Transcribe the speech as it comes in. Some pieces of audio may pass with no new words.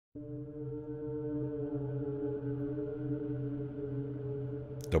The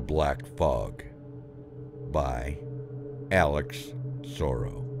Black Fog by Alex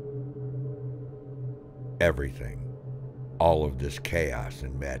Sorrow. Everything, all of this chaos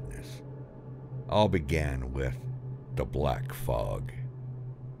and madness, all began with the Black Fog.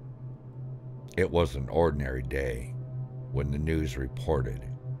 It was an ordinary day when the news reported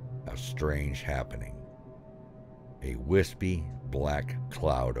a strange happening. A wispy black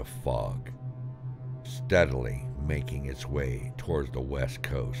cloud of fog, steadily making its way towards the west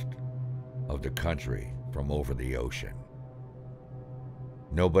coast of the country from over the ocean.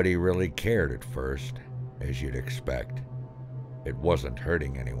 Nobody really cared at first, as you'd expect. It wasn't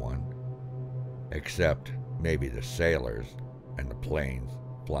hurting anyone, except maybe the sailors and the planes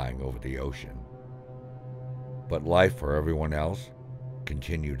flying over the ocean. But life for everyone else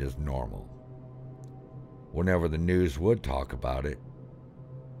continued as normal. Whenever the news would talk about it,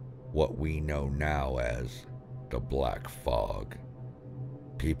 what we know now as the Black Fog,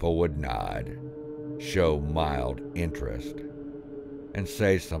 people would nod, show mild interest, and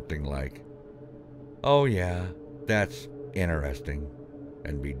say something like, "Oh yeah, that's interesting,"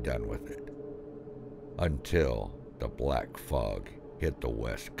 and be done with it. Until the Black Fog hit the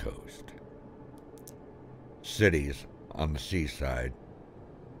west coast. Cities on the seaside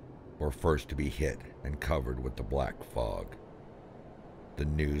were first to be hit and covered with the Black Fog. The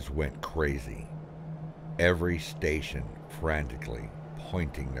news went crazy. Every station frantically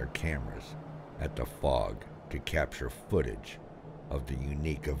pointing their cameras at the fog to capture footage of the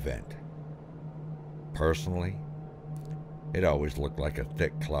unique event. Personally, it always looked like a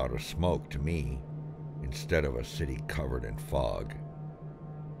thick cloud of smoke to me instead of a city covered in fog.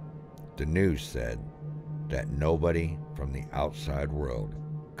 The news said that nobody from the outside world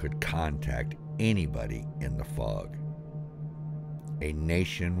could contact anybody in the fog. A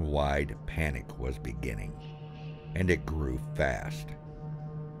nationwide panic was beginning, and it grew fast.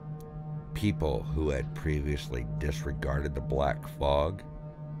 People who had previously disregarded the Black Fog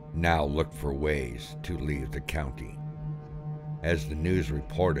now looked for ways to leave the county, as the news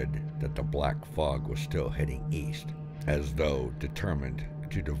reported that the Black Fog was still heading east, as though determined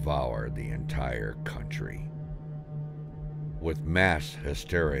to devour the entire country. With mass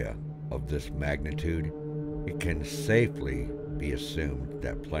hysteria of this magnitude, it can safely be assumed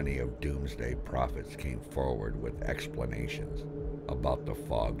that plenty of doomsday prophets came forward with explanations about the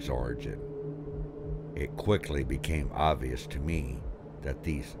fog's origin. It quickly became obvious to me that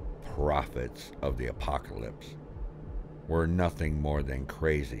these prophets of the apocalypse were nothing more than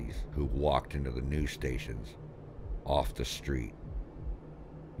crazies who walked into the news stations off the street.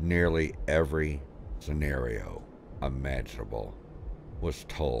 Nearly every scenario imaginable was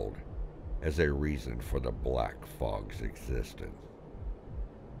told as a reason for the Black Fog's existence.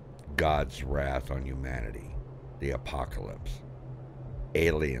 God's wrath on humanity, the apocalypse,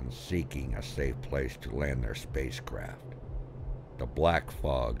 aliens seeking a safe place to land their spacecraft. The Black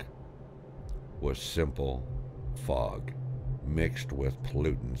Fog was simple fog mixed with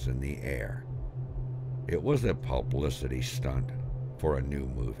pollutants in the air. It was a publicity stunt for a new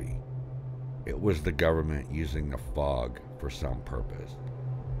movie. It was the government using the fog for some purpose.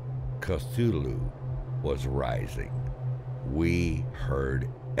 Cthulhu was rising. We heard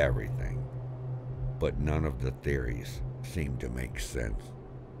everything, but none of the theories seemed to make sense.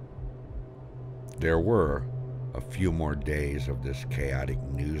 There were a few more days of this chaotic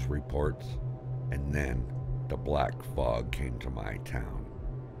news reports, and then the Black Fog came to my town.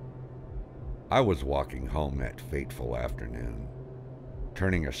 I was walking home that fateful afternoon,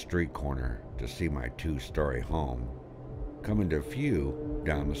 turning a street corner to see my two-story home come into view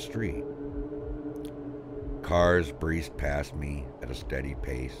down the street. Cars breezed past me at a steady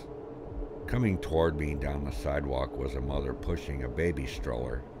pace. Coming toward me down the sidewalk was a mother pushing a baby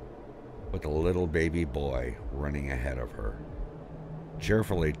stroller with a little baby boy running ahead of her,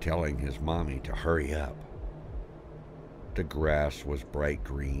 cheerfully telling his mommy to hurry up. The grass was bright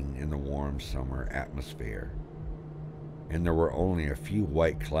green in the warm summer atmosphere, and there were only a few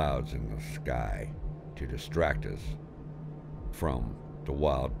white clouds in the sky to distract us from the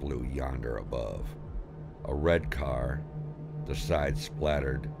wild blue yonder above. A red car, the sides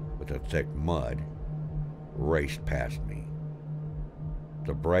splattered with a thick mud, raced past me.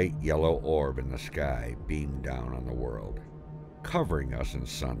 The bright yellow orb in the sky beamed down on the world, covering us in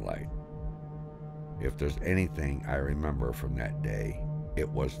sunlight. If there's anything I remember from that day, it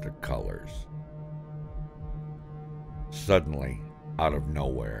was the colors. Suddenly, out of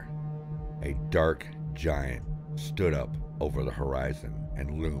nowhere, a dark giant stood up over the horizon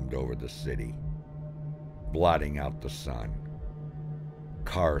and loomed over the city, blotting out the sun.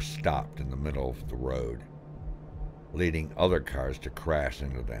 Cars stopped in the middle of the road, leading other cars to crash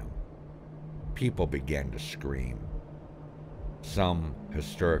into them. People began to scream. Some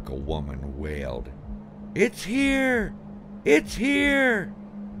hysterical woman wailed, "It's here! It's here!"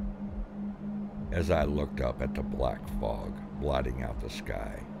 As I looked up at the black fog blotting out the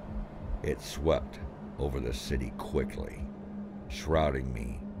sky, it swept over the city quickly, shrouding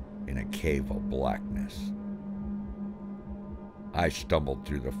me in a cave of blackness. I stumbled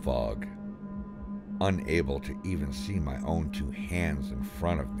through the fog, unable to even see my own two hands in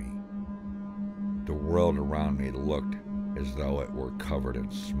front of me. The world around me looked as though it were covered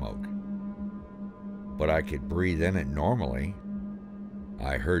in smoke, but I could breathe in it normally.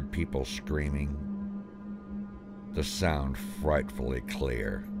 I heard people screaming, the sound frightfully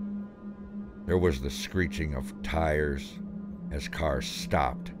clear. There was the screeching of tires as cars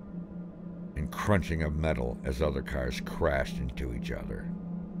stopped, and crunching of metal as other cars crashed into each other.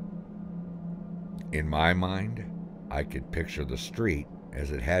 In my mind, I could picture the street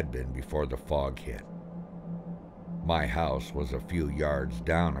as it had been before the fog hit. My house was a few yards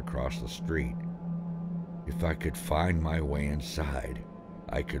down across the street. If I could find my way inside,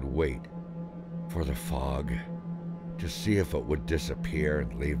 I could wait for the fog to see if it would disappear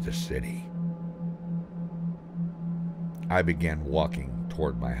and leave the city. I began walking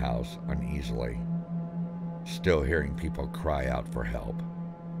toward my house uneasily, still hearing people cry out for help.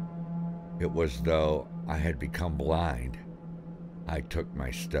 It was as though I had become blind. I took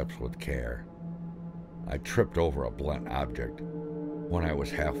my steps with care. I tripped over a blunt object when I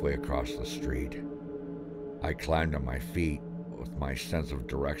was halfway across the street. I climbed on my feet with my sense of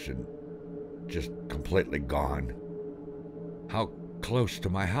direction just completely gone. How close to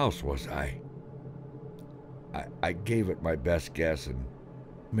my house was I? I gave it my best guess and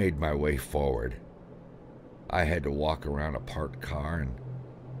made my way forward. I had to walk around a parked car, and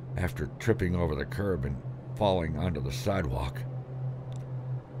after tripping over the curb and falling onto the sidewalk,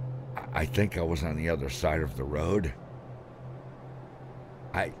 I think I was on the other side of the road.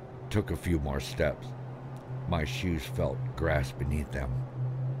 I took a few more steps. My shoes felt grass beneath them.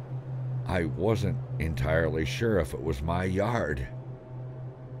 I wasn't entirely sure if it was my yard.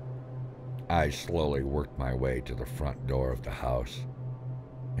 I slowly worked my way to the front door of the house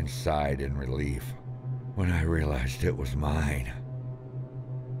and sighed in relief when I realized it was mine.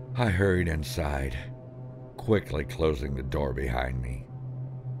 I hurried inside, quickly closing the door behind me.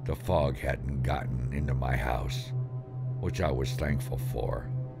 The fog hadn't gotten into my house, which I was thankful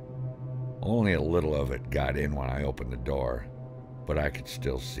for. Only a little of it got in when I opened the door, but I could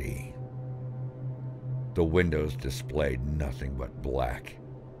still see. The windows displayed nothing but black.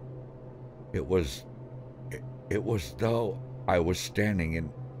 It was though I was standing in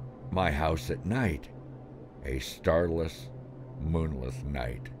my house at night, a starless, moonless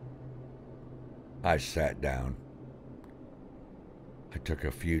night. I sat down. I took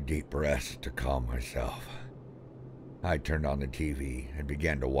a few deep breaths to calm myself. I turned on the TV and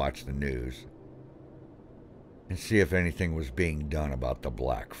began to watch the news and see if anything was being done about the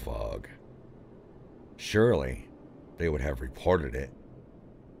black fog. Surely they would have reported it.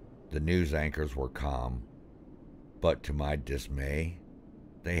 The news anchors were calm, but to my dismay,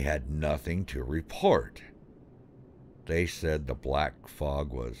 they had nothing to report. They said the black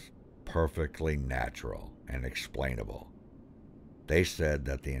fog was perfectly natural and explainable. They said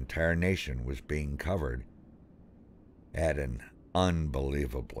that the entire nation was being covered at an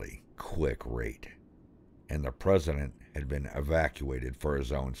unbelievably quick rate, and the president had been evacuated for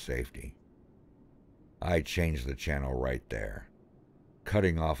his own safety. I changed the channel right there,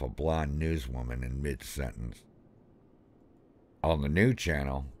 cutting off a blonde newswoman in mid-sentence. On the new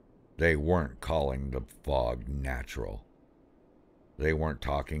channel, they weren't calling the fog natural. They weren't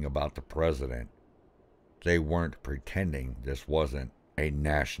talking about the president. They weren't pretending this wasn't a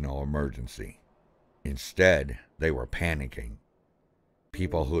national emergency. Instead, they were panicking.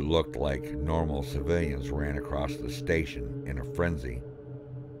 People who looked like normal civilians ran across the station in a frenzy,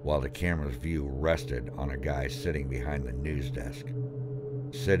 while the camera's view rested on a guy sitting behind the news desk,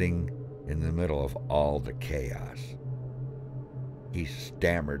 sitting in the middle of all the chaos. He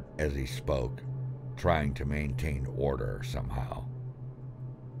stammered as he spoke, trying to maintain order somehow.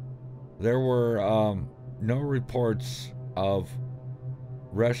 There were no reports of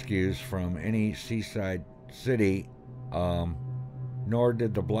rescues from any seaside city, nor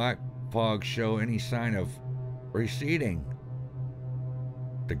did the black fog show any sign of receding,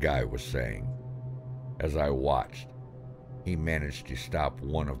 the guy was saying. As I watched, he managed to stop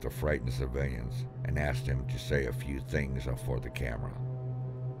one of the frightened civilians and asked him to say a few things for the camera.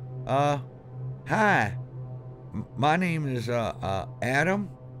 Hi. My name is Adam.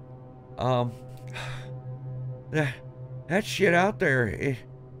 Um, that shit out there,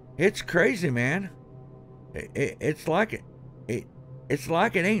 it's crazy, man. It's like it's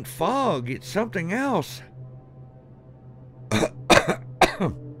like it ain't fog. It's something else.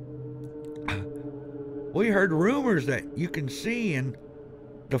 We heard rumors that you can see in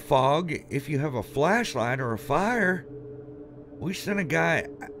the fog if you have a flashlight or a fire. We sent a guy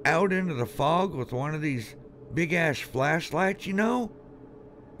out into the fog with one of these big ass flashlights, you know,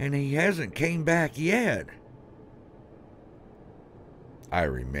 and he hasn't came back yet. I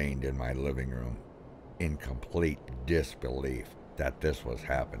remained in my living room in complete disbelief that this was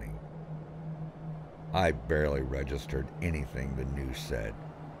happening. I barely registered anything the news said.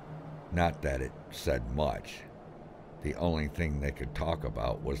 Not that it said much. The only thing they could talk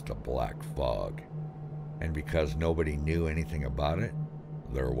about was the black fog. And because nobody knew anything about it,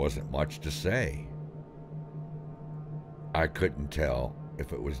 there wasn't much to say. I couldn't tell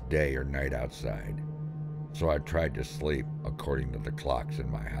if it was day or night outside, so I tried to sleep according to the clocks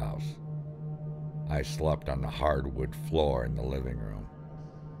in my house. I slept on the hardwood floor in the living room,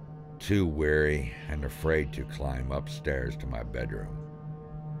 too weary and afraid to climb upstairs to my bedroom.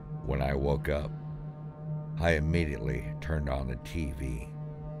 When I woke up, I immediately turned on the TV.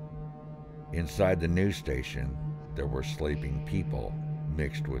 Inside the news station, there were sleeping people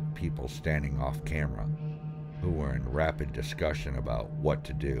mixed with people standing off camera who were in rapid discussion about what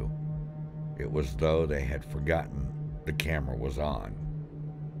to do. It was though they had forgotten the camera was on.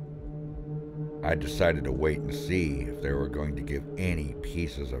 I decided to wait and see if they were going to give any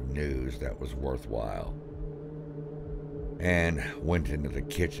pieces of news that was worthwhile, and went into the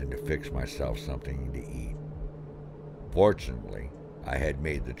kitchen to fix myself something to eat. Fortunately, I had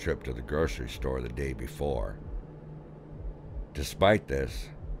made the trip to the grocery store the day before. Despite this,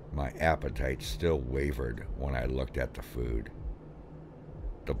 my appetite still wavered when I looked at the food.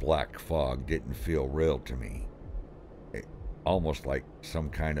 The black fog didn't feel real to me, almost like some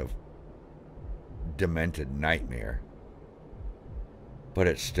kind of demented nightmare. But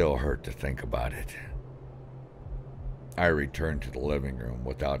it still hurt to think about it. I returned to the living room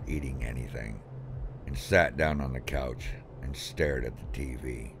without eating anything and sat down on the couch and stared at the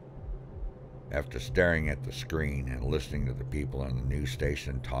TV. After staring at the screen and listening to the people on the news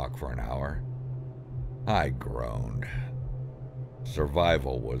station talk for an hour, I groaned.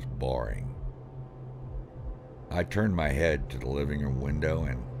 Survival was boring. I turned my head to the living room window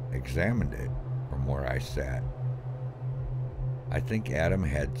and examined it from where I sat. I think Adam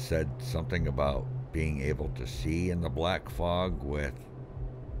had said something about being able to see in the black fog with...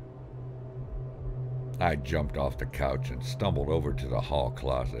 I jumped off the couch and stumbled over to the hall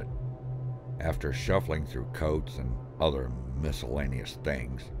closet. After shuffling through coats and other miscellaneous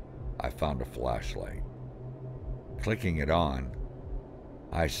things, I found a flashlight. Clicking it on,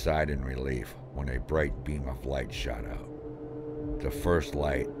 I sighed in relief when a bright beam of light shot out. The first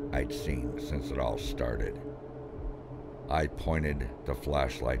light I'd seen since it all started. I pointed the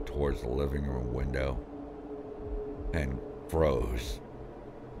flashlight towards the living room window and froze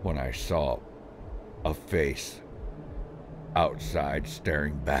when I saw a face outside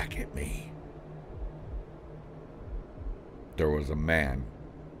staring back at me. There was a man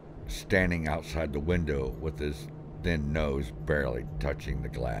standing outside the window with his thin nose barely touching the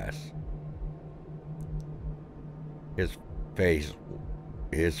glass. His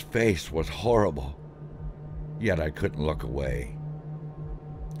face was horrible, yet I couldn't look away.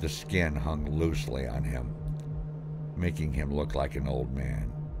 The skin hung loosely on him, making him look like an old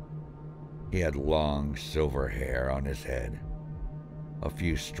man. He had long silver hair on his head, a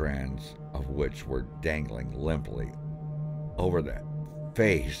few strands of which were dangling limply over that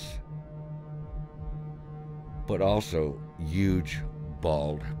face, but also huge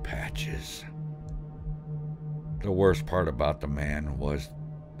bald patches. The worst part about the man was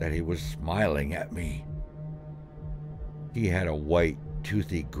that he was smiling at me. He had a white,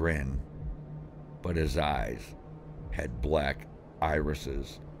 toothy grin, but his eyes had black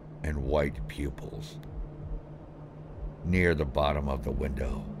irises and white pupils. Near the bottom of the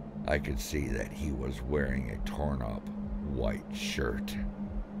window, I could see that he was wearing a torn-up white shirt.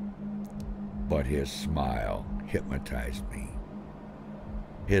 But his smile hypnotized me.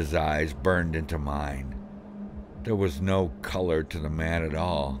 His eyes burned into mine. There was no color to the man at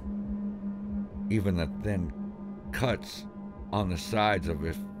all. Even the thin cuts on the sides of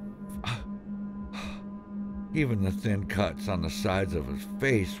his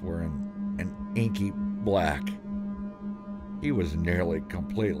face were in an inky black. He was nearly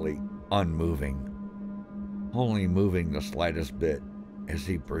completely unmoving, only moving the slightest bit as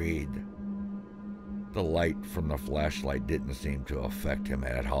he breathed. The light from the flashlight didn't seem to affect him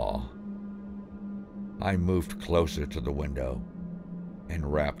at all. I moved closer to the window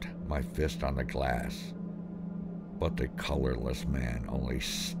and rapped my fist on the glass, but the colorless man only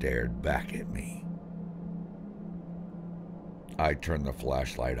stared back at me. I turned the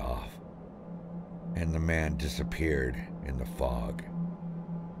flashlight off, and the man disappeared in the fog.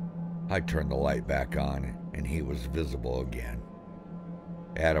 I turned the light back on, and he was visible again.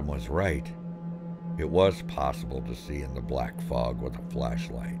 Adam was right. It was possible to see in the black fog with a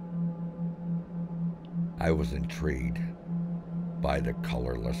flashlight. I was intrigued by the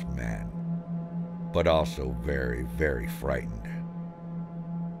colorless man, but also very, very frightened.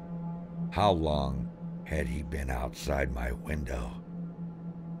 How long had he been outside my window?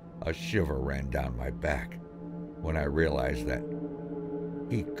 A shiver ran down my back when I realized that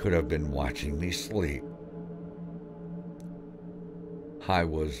he could have been watching me sleep. I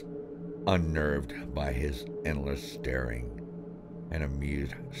was unnerved by his endless staring and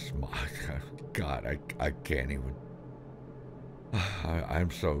amused smile. God, I can't even.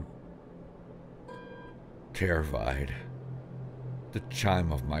 I'm so terrified. The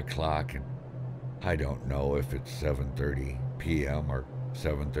chime of my clock, and I don't know if it's 7:30 p.m. or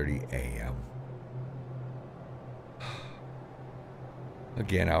 7:30 a.m.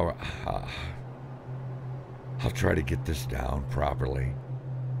 Again, I'll try to get this down properly.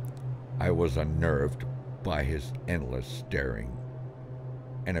 I was unnerved by his endless staring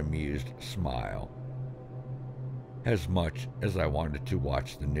and amused smile. As much as I wanted to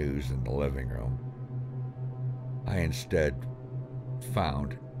watch the news in the living room, I instead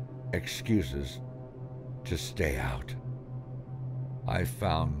found excuses to stay out. I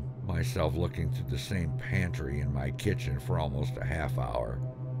found myself looking through the same pantry in my kitchen for almost a half hour.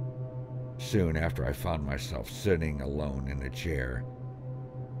 Soon after, I found myself sitting alone in a chair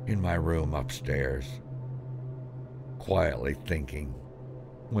in my room upstairs, quietly thinking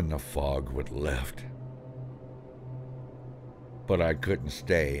when the fog would lift. But I couldn't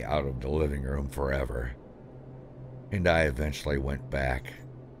stay out of the living room forever, and I eventually went back.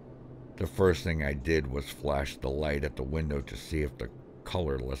 The first thing I did was flash the light at the window to see if the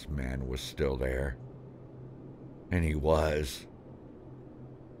colorless man was still there. And he was.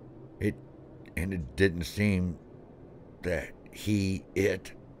 It didn't seem that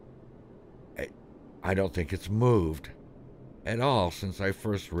I don't think it's moved at all since I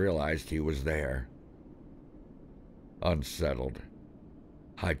first realized he was there. Unsettled,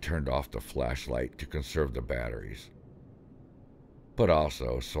 I turned off the flashlight to conserve the batteries, but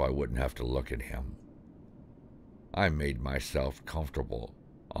also so I wouldn't have to look at him. I made myself comfortable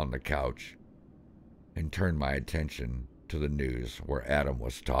on the couch and turned my attention to the news where Adam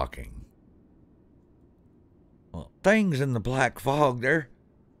was talking. Well, things in the black fog,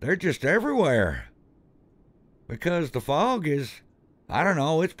 they're just everywhere. Because the fog is, I don't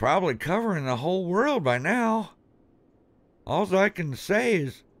know, it's probably covering the whole world by now. All I can say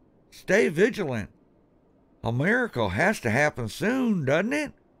is stay vigilant. A miracle has to happen soon, doesn't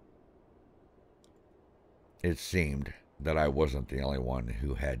it? It seemed that I wasn't the only one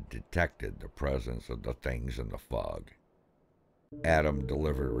who had detected the presence of the things in the fog. Adam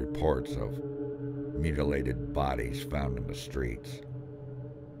delivered reports of mutilated bodies found in the streets.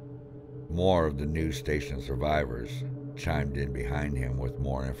 More of the news station survivors chimed in behind him with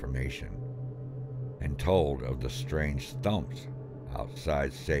more information and told of the strange thumps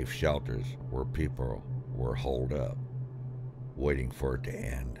outside safe shelters where people were holed up, waiting for it to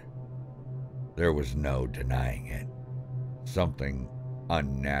end. There was no denying it. Something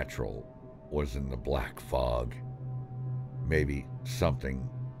unnatural was in the black fog. Maybe something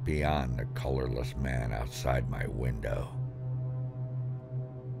beyond the colorless man outside my window.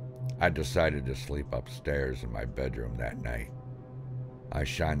 I decided to sleep upstairs in my bedroom that night. I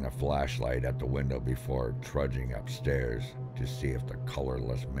shined the flashlight at the window before trudging upstairs to see if the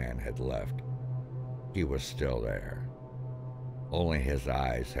colorless man had left. He was still there. Only his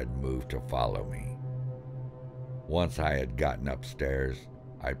eyes had moved to follow me. Once I had gotten upstairs,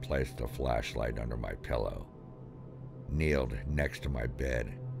 I placed the flashlight under my pillow, kneeled next to my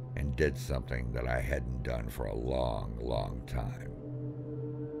bed, and did something that I hadn't done for a long, long time.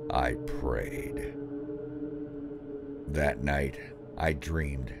 I prayed. That night, I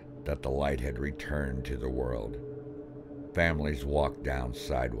dreamed that the light had returned to the world. Families walked down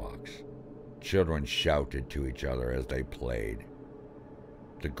sidewalks. Children shouted to each other as they played.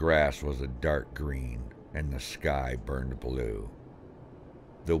 The grass was a dark green and the sky burned blue.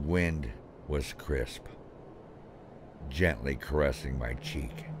 The wind was crisp, gently caressing my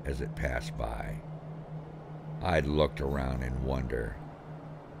cheek as it passed by. I looked around in wonder.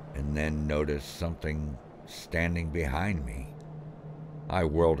 and then noticed something standing behind me. I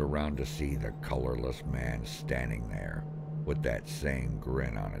whirled around to see the colorless man standing there with that same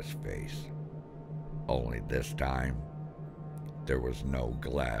grin on his face. Only this time, there was no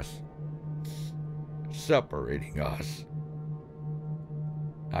glass separating us.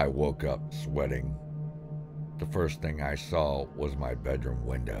 I woke up sweating. The first thing I saw was my bedroom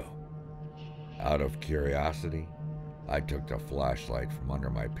window. Out of curiosity, I took the flashlight from under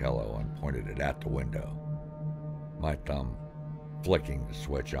my pillow and pointed it at the window, my thumb flicking the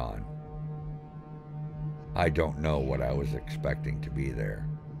switch on. I don't know what I was expecting to be there.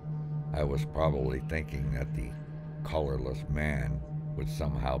 I was probably thinking that the colorless man would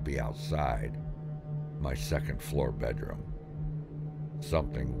somehow be outside my second-floor bedroom.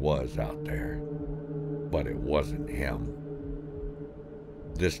 Something was out there, but it wasn't him.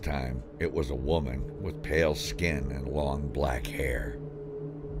 This time, it was a woman with pale skin and long black hair.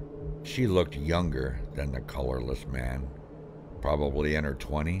 She looked younger than the colorless man, probably in her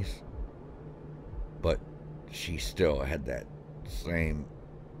 20s, but she still had that same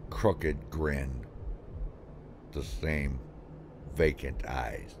crooked grin, the same vacant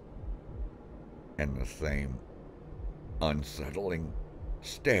eyes, and the same unsettling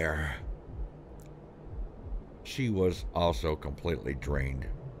stare. She was also completely drained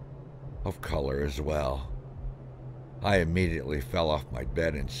of color as well. I immediately fell off my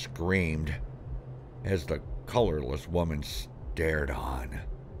bed and screamed as the colorless woman stared on.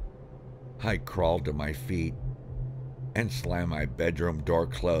 I crawled to my feet and slammed my bedroom door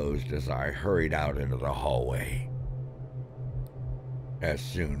closed as I hurried out into the hallway. As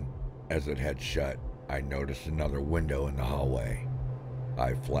soon as it had shut, I noticed another window in the hallway.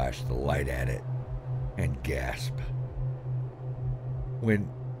 I flashed the light at it and gasped. When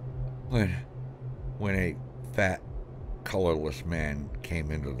a fat, colorless man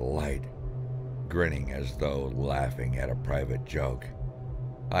came into the light, grinning as though laughing at a private joke,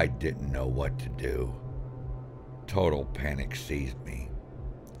 I didn't know what to do. Total panic seized me,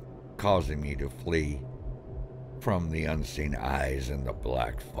 causing me to flee from the unseen eyes in the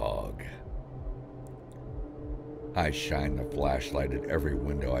black fog. I shined the flashlight at every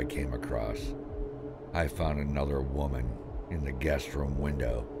window I came across. I found another woman in the guest room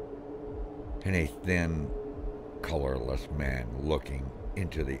window, and a thin, colorless man looking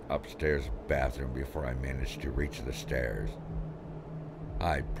into the upstairs bathroom before I managed to reach the stairs.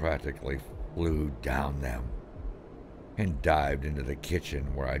 I practically flew down them and dived into the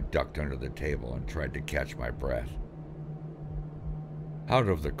kitchen, where I ducked under the table and tried to catch my breath. Out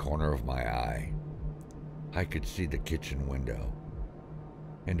of the corner of my eye, I could see the kitchen window,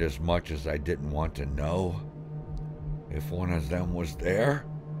 and as much as I didn't want to know if one of them was there,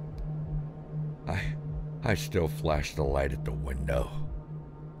 I still flashed the light at the window.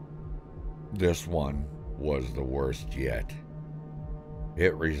 This one was the worst yet.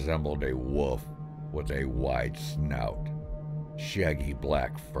 It resembled a wolf with a wide snout, shaggy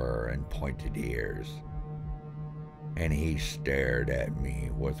black fur, and pointed ears. And he stared at me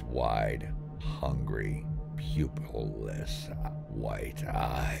with wide, hungry, pupilless white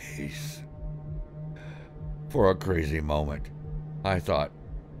eyes. For a crazy moment, I thought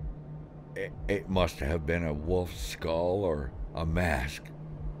it must have been a wolf's skull or a mask.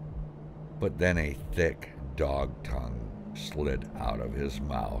 But then a thick dog tongue slid out of his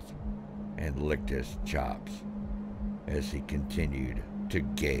mouth and licked his chops as he continued to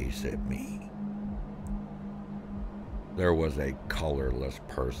gaze at me. There was a colorless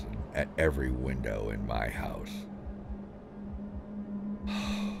person at every window in my house.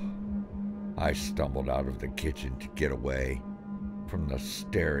 I stumbled out of the kitchen to get away from the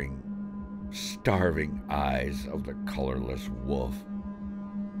staring, starving eyes of the colorless wolf,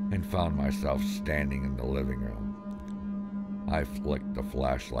 and found myself standing in the living room. I flicked the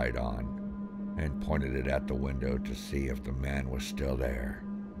flashlight on and pointed it at the window to see if the man was still there.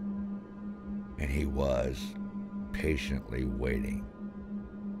 And he was, patiently waiting.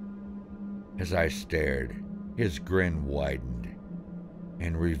 As I stared, his grin widened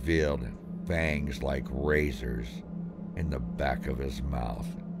and revealed fangs like razors in the back of his mouth.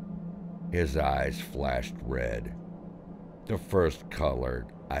 His eyes flashed red, the first color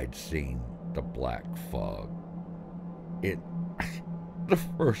I'd seen the black fog. The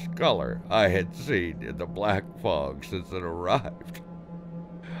first color I had seen in the black fog since it arrived.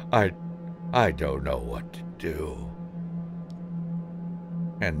 I don't know what to do.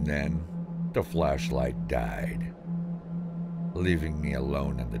 And then the flashlight died, leaving me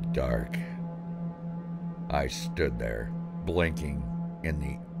alone in the dark. I stood there, blinking in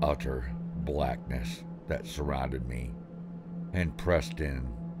the utter blackness that surrounded me, and pressed in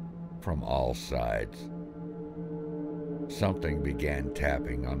from all sides. Something began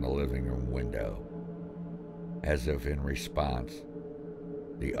tapping on the living room window. As if in response,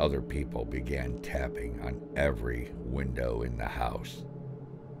 the other people began tapping on every window in the house.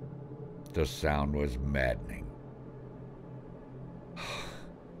 The sound was maddening.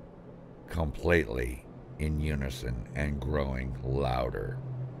 Completely in unison and growing louder,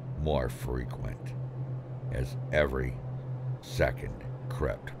 more frequent, as every second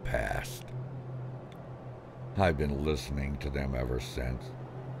crept past. I've been listening to them ever since.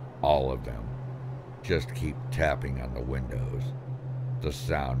 All of them just keep tapping on the windows. The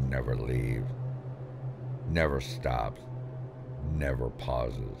sound never leaves, never stops, never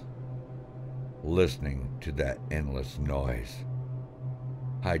pauses. Listening to that endless noise,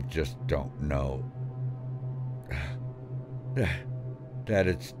 I just don't know that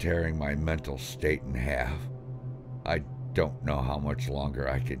it's tearing my mental state in half. I don't know how much longer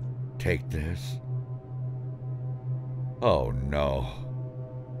I can take this. Oh no.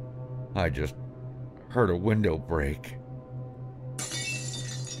 I just heard a window break.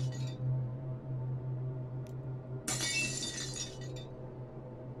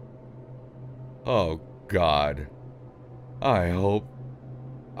 Oh God. I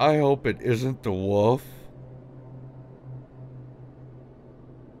hope it isn't the wolf.